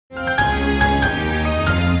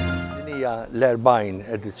hija l-40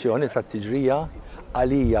 edizzjoni tat-tiġrija,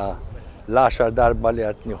 għalija l-10 darba li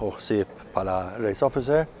qed nieħu ħsieb bħala race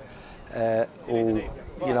officer u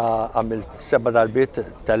jiena għamilt 7 darbiet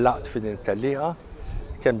tellaqt fi din it-tellieqa,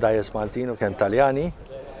 kemm dajjes Maltin u kemm Taljani.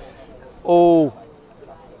 U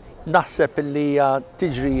naħseb li hija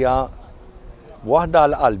tiġrija waħda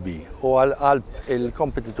għal qalbi u għal qalb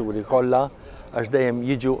il-kompetituri kollha għax dejjem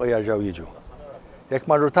jiġu u jerġgħu jiġu. Jekk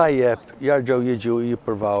marru tajjeb jerġgħu jiġu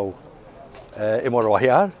jippruvaw imorru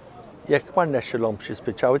aħjar, jekk ma rnexxilhomx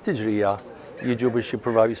jispiċċaw it-tiġrija jiġu biex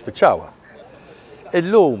jippruvaw jispiċċawha.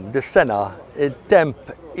 Illum dis-sena il-temp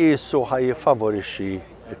qisu ħajjiffavorixxi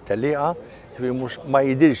t-tellieqa, ġifieri mhux ma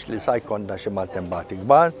jidhirx li se jkollna xi maltempati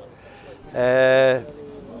kbar.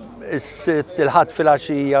 Is-sibt il-ħadd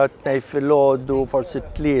fil-għaxija, t-tnejn filgħodu, forsi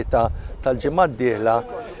t-tlieta tal-ġimgħa d-dieħla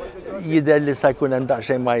jidher li se jkun hemm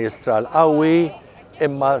daqsxejn majjistral qawwi,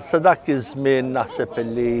 imma sa dak iż-żmien naħseb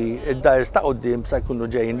li d-dajers ta' quddiem se jkunu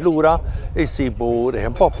ġejjin lura, jsibu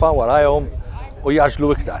riħin poppa warahom u jaġlu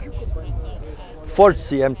iktar.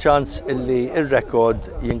 Forsi hemm ċans illi r-rekord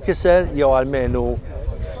jinkiser jew almenu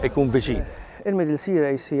ikun viċin. Il-Middle Sea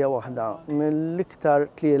Race hija waħda mill-iktar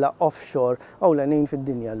tliela offshore ewlenin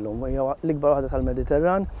fid-dinja llum. Hija l-ikbar waħda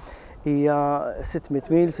tal-Mediterran, hija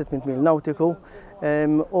 600 mil nautiku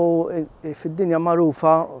u fid-dinja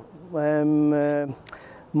magħrufa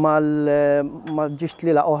mal-ġiex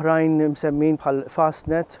tliela oħrajn msemmin bħal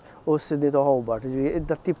Fastnet u Sydney to Hobart.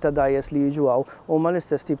 Dat-tip ta' dajjes li jiġu hawn huma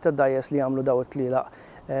l-istess tip ta' dajjes li jagħmlu daw it-tliela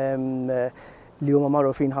li huma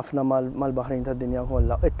magħrufin ħafna mal-baħrin tad-dinja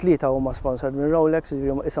kollha. It-tlieta huma sponsored minn Rolex,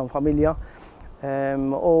 jiġifieri ishom familja.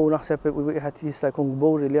 U naħseb wieħed jista' jkun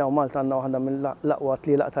gbur li hawn Malta għandna waħda mill-aqwa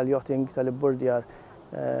tlielaq tal-yachting tal-ibburdjar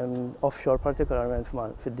offshore partikolarment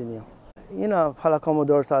fid-dinja. Jiena bħala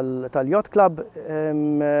Commodore tal-Yacht Club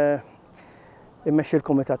immexxi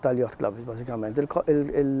l-Kumitat tal-Yacht Club bażikament.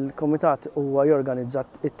 Il-Kumitat huwa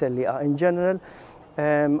jorganizzat it-tellieqa in general.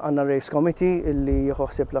 Għandna race committee illi jieħu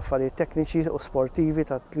l-affarijiet tekniċi u sportivi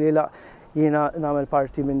tat-tlielaq. Jiena nagħmel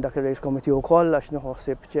parti minn dak ir-race committee wkoll għax nieħu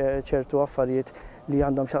ċertu affarijiet li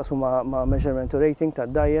għandhom x'jaqsmu ma' measurement u rating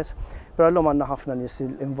tad-dajjes. Però llum għandna ħafna nies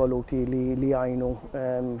involuti li jgħinu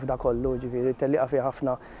f'da kollu, ġifieri t-tellieqa fiha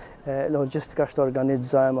ħafna loġistika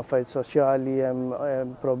x'torganizza, hemm affarijiet soċjali,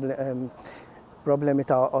 hemm problemi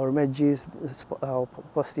ta' ormeġġi,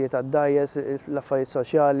 postijiet tad-dajjes, l-affarijiet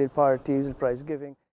soċjali, il-parties, il-prize giving.